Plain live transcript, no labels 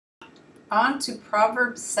on to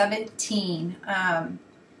Proverbs 17. I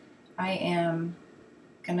am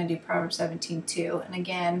going to do Proverbs 17 too. And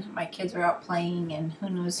again, my kids are out playing and who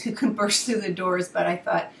knows who can burst through the doors, but I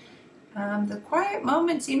thought the quiet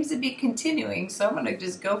moment seems to be continuing, so I'm going to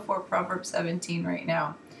just go for Proverbs 17 right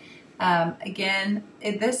now. Again,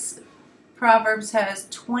 this Proverbs has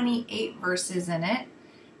 28 verses in it.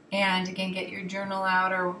 And again, get your journal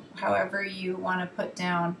out or however you want to put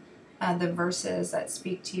down the verses that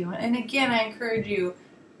speak to you. And again, I encourage you,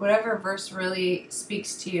 whatever verse really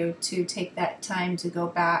speaks to you, to take that time to go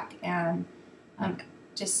back and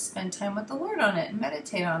just spend time with the Lord on it and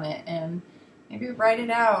meditate on it and maybe write it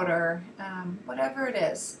out or whatever it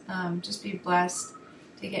is. Just be blessed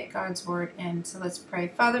to get God's word in. So let's pray.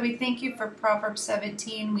 Father, we thank you for Proverbs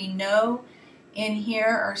 17. We know in here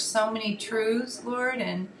are so many truths, Lord,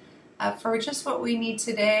 and for just what we need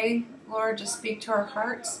today, Lord, just speak to our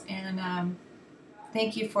hearts, and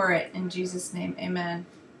thank you for it. In Jesus' name, amen.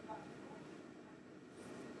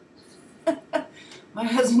 My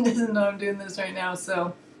husband doesn't know I'm doing this right now,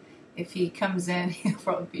 so if he comes in, he'll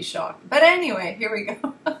probably be shocked. But anyway, here we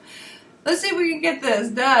go. Let's see if we can get this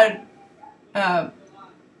done. I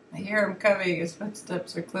hear him coming. His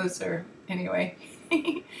footsteps are closer. Anyway.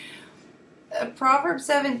 Proverbs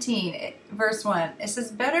 17, verse 1, it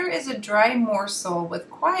says, "Better is a dry morsel with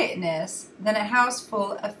quietness than a house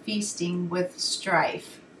full of feasting with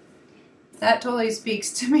strife." That totally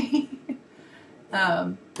speaks to me.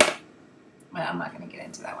 Well, I'm not going to get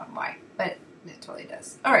into that one, why, but it totally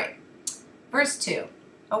does. All right, verse 2,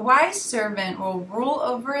 "A wise servant will rule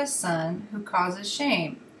over a son who causes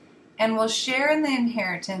shame, and will share in the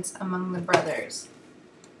inheritance among the brothers."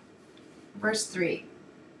 Verse 3,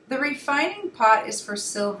 "The refining pot is for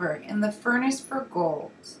silver, and the furnace for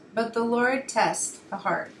gold, but the Lord tests the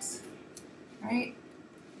hearts." Right?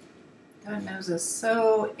 God knows us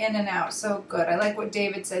so in and out, so good. I like what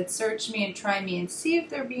David said, "Search me and try me, and see if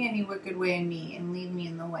there be any wicked way in me, and lead me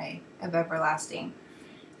in the way of everlasting."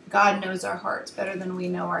 God knows our hearts better than we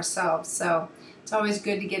know ourselves, so it's always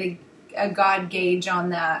good to get a God gauge on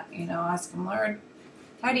that. You know, ask him, "Lord,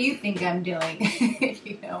 how do you think I'm doing?"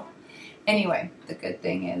 You know. Anyway, the good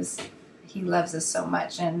thing is he loves us so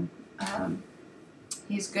much, and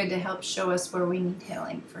he's good to help show us where we need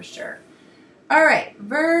healing for sure. All right,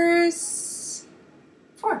 verse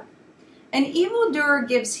 4. "An evildoer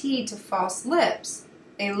gives heed to false lips.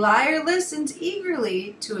 A liar listens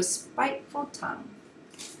eagerly to a spiteful tongue."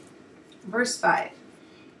 Verse 5.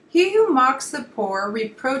 "He who mocks the poor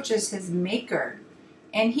reproaches his maker,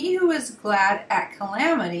 and he who is glad at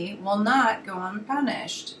calamity will not go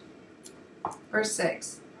unpunished." Verse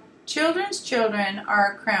 6, "Children's children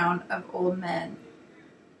are a crown of old men,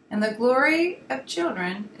 and the glory of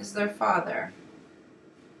children is their father."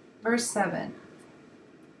 Verse 7.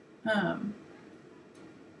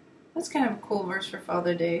 That's kind of a cool verse for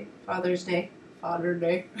Father's Day.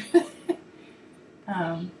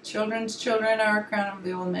 "Children's children are a crown of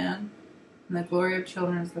the old man, and the glory of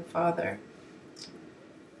children is the father."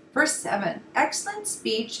 Verse 7. "Excellent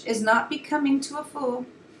speech is not becoming to a fool,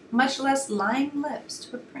 much less lying lips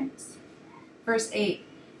to a prince." Verse 8.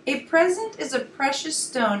 "A present is a precious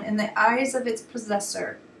stone in the eyes of its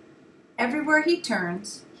possessor. Everywhere he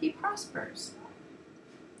turns, he prospers."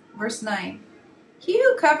 Verse 9. "He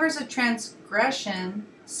who covers a transgression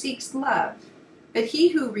seeks love, but he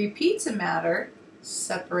who repeats a matter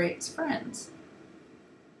separates friends."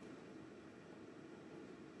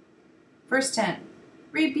 Verse 10.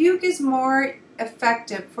 "Rebuke is more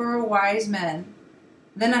effective for a wise man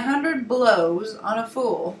than 100 blows on a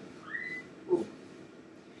fool." Ooh.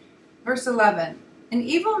 Verse 11. "An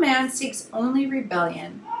evil man seeks only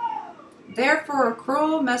rebellion. Therefore a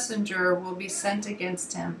cruel messenger will be sent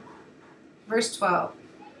against him." Verse 12.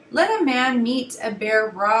 "Let a man meet a bear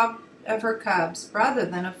robbed of her cubs rather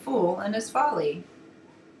than a fool in his folly."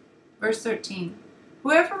 Verse 13.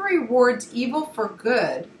 "Whoever rewards evil for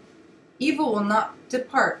good, evil will not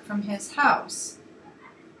depart from his house."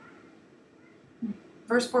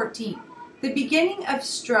 Verse 14. "The beginning of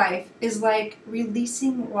strife is like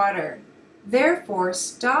releasing water. Therefore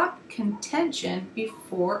stop contention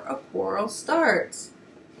before a quarrel starts."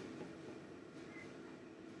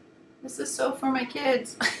 This is so for my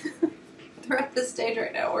kids. They're at this stage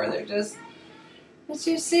right now where they're just, as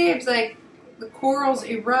you see, it's like the quarrels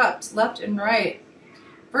erupt left and right.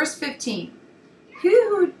 Verse 15. "He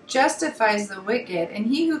who justifies the wicked and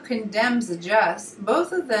he who condemns the just,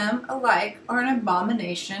 both of them alike are an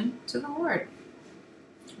abomination to the Lord."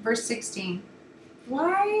 Verse 16.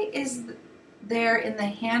 "Why is there in the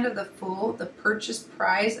hand of the fool the purchased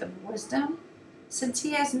prize of wisdom, since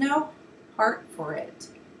he has no heart for it?"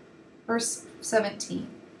 Verse 17.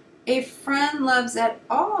 A friend loves at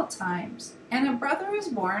all times, and a brother is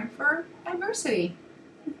born for adversity.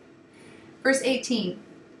 Verse 18.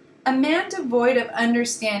 A man devoid of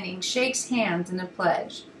understanding shakes hands in a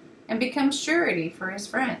pledge and becomes surety for his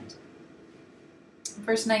friend.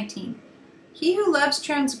 Verse 19. He who loves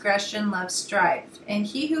transgression loves strife, and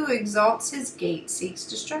he who exalts his gate seeks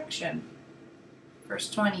destruction.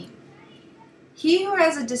 Verse 20. He who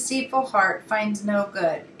has a deceitful heart finds no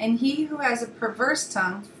good, and he who has a perverse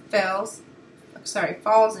tongue falls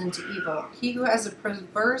into evil. He who has a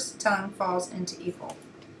perverse tongue falls into evil.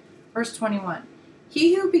 Verse 21.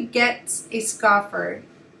 He who begets a scoffer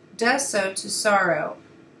does so to sorrow,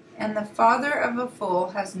 and the father of a fool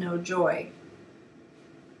has no joy.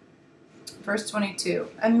 Verse 22.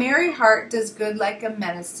 A merry heart does good like a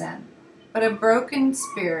medicine, but a broken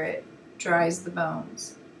spirit dries the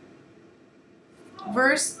bones.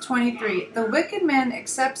 Verse 23. The wicked man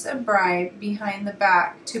accepts a bribe behind the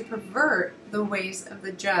back to pervert the ways of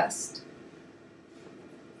the just.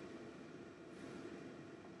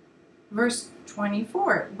 Verse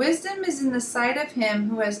 24. Wisdom is in the sight of him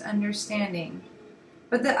who has understanding,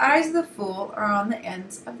 but the eyes of the fool are on the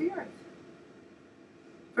ends of the earth.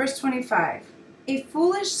 Verse 25. A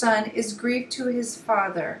foolish son is grief to his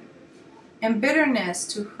father, and bitterness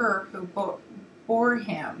to her who bore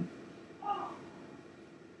him.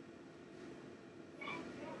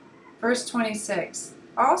 Verse 26.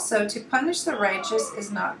 Also, to punish the righteous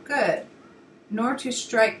is not good, nor to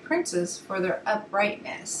strike princes for their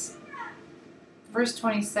uprightness. Verse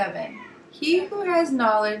 27. He who has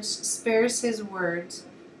knowledge spares his words,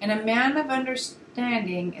 and a man of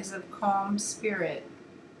understanding is of calm spirit.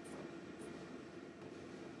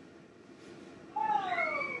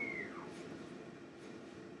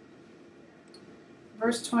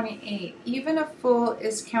 Verse 28. Even a fool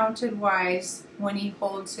is counted wise when he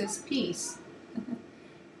holds his peace.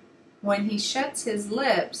 When he shuts his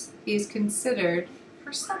lips, he is considered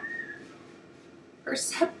perceptive.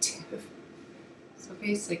 So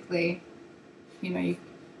basically,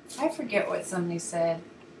 I forget what somebody said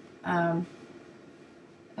about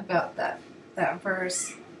that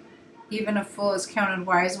verse. Even a fool is counted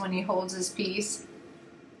wise when he holds his peace.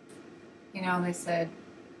 They said,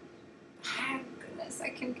 I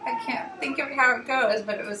can't think of how it goes,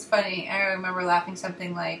 but it was funny. I remember laughing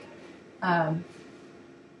something like,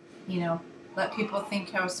 let people think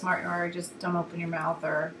how smart you are, just don't open your mouth,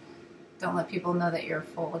 or don't let people know that you're a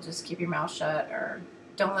fool, just keep your mouth shut, or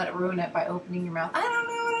don't let it ruin it by opening your mouth. I don't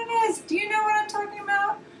know what it is. Do you know what I'm talking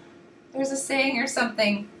about? There's a saying or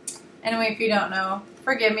something. Anyway, if you don't know,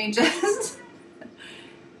 forgive me, just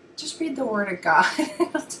read the Word of God.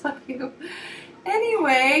 I'll tell you.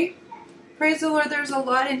 Anyway, praise the Lord, there's a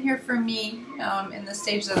lot in here for me in the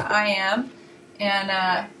stage that I am.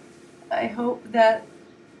 And I hope that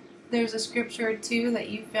there's a scripture or two that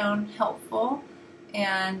you found helpful.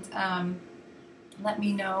 And let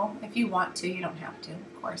me know if you want to. You don't have to,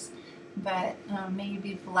 of course. But may you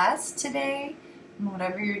be blessed today in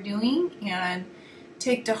whatever you're doing. And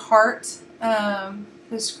take to heart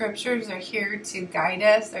the scriptures. Are here to guide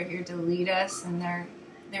us. They're here to lead us. And they're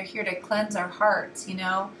here to cleanse our hearts,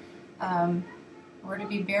 We're to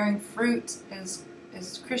be bearing fruit as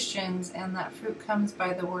Christians, and that fruit comes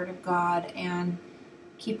by the Word of God and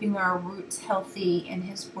keeping our roots healthy in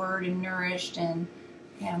His Word and nourished, and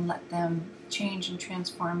let them change and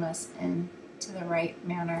transform us into the right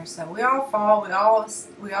manner. So we all fall.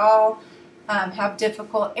 We all have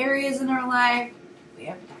difficult areas in our life. We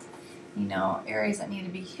have, areas that need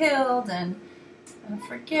to be healed, and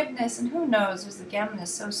forgiveness, and who knows? The gamut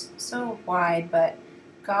is so wide, but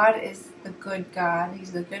God is the good God.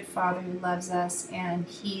 He's the good Father who loves us, and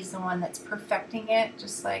He's the one that's perfecting it,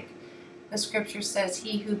 just like the scripture says,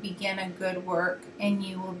 He who began a good work in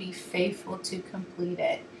you will be faithful to complete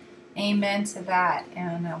it. Amen to that.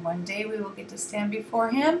 And one day we will get to stand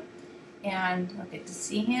before Him, and we'll get to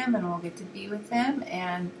see Him, and we'll get to be with Him,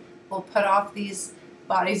 and we'll put off these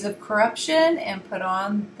bodies of corruption and put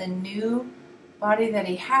on the new body that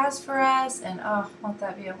He has for us. And won't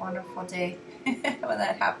that be a wonderful day when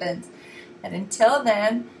that happens. And until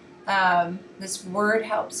then, this Word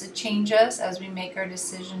helps to change us as we make our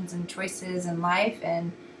decisions and choices in life,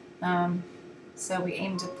 and so we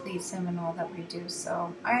aim to please Him in all that we do.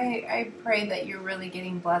 So I pray that you're really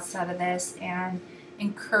getting blessed out of this, and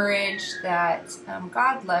encouraged that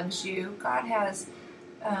God loves you. God has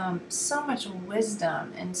so much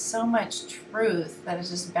wisdom and so much truth that is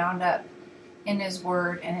just bound up in His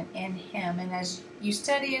Word and in Him. And as you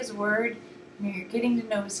study His Word, you're getting to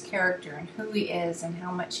know His character and who He is and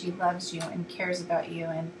how much He loves you and cares about you.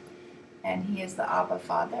 And and He is the Abba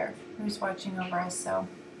Father who's watching over us. So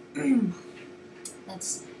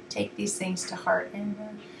let's take these things to heart. And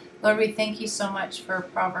Lord, we thank you so much for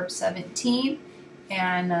Proverbs 17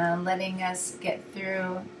 and letting us get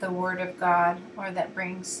through the Word of God, Lord, that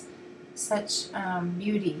brings such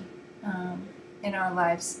beauty in our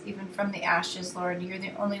lives, even from the ashes, Lord. You're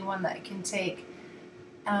the only one that can take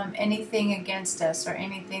anything against us or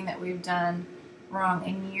anything that we've done wrong,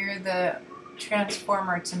 and you're the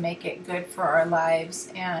transformer to make it good for our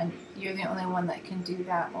lives, and you're the only one that can do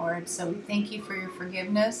that, Lord. So we thank you for your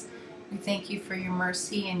forgiveness. We thank you for your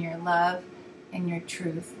mercy and your love and your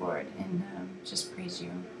truth, Lord, and just praise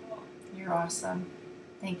you. You're awesome.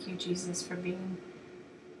 Thank you, Jesus, for being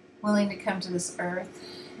willing to come to this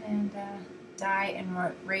earth and die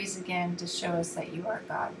and raise again to show us that you are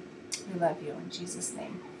God. We love you in Jesus'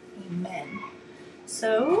 name. Amen.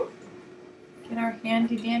 So, get our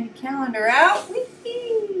handy dandy calendar out.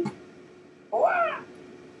 Whee! Wow.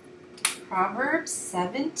 Proverbs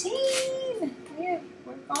 17. Yeah,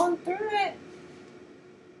 we're going through it.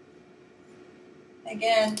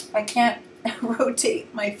 Again, I can't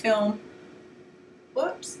rotate my film.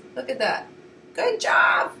 Whoops, look at that. Good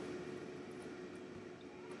job.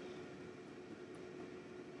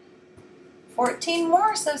 14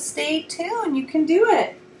 more, so stay tuned. You can do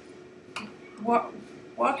it.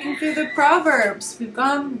 Walking through the Proverbs. We've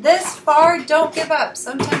gone this far. Don't give up.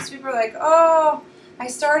 Sometimes people are like, oh, I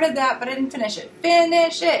started that, but I didn't finish it.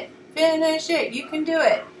 Finish it. Finish it. You can do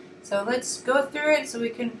it. So let's go through it so we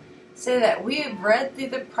can say that we have read through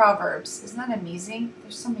the Proverbs. Isn't that amazing?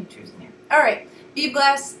 There's so many truths in here. All right. Be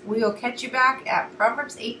blessed. We will catch you back at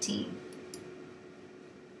Proverbs 18.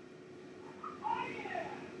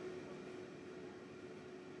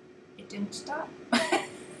 It didn't stop.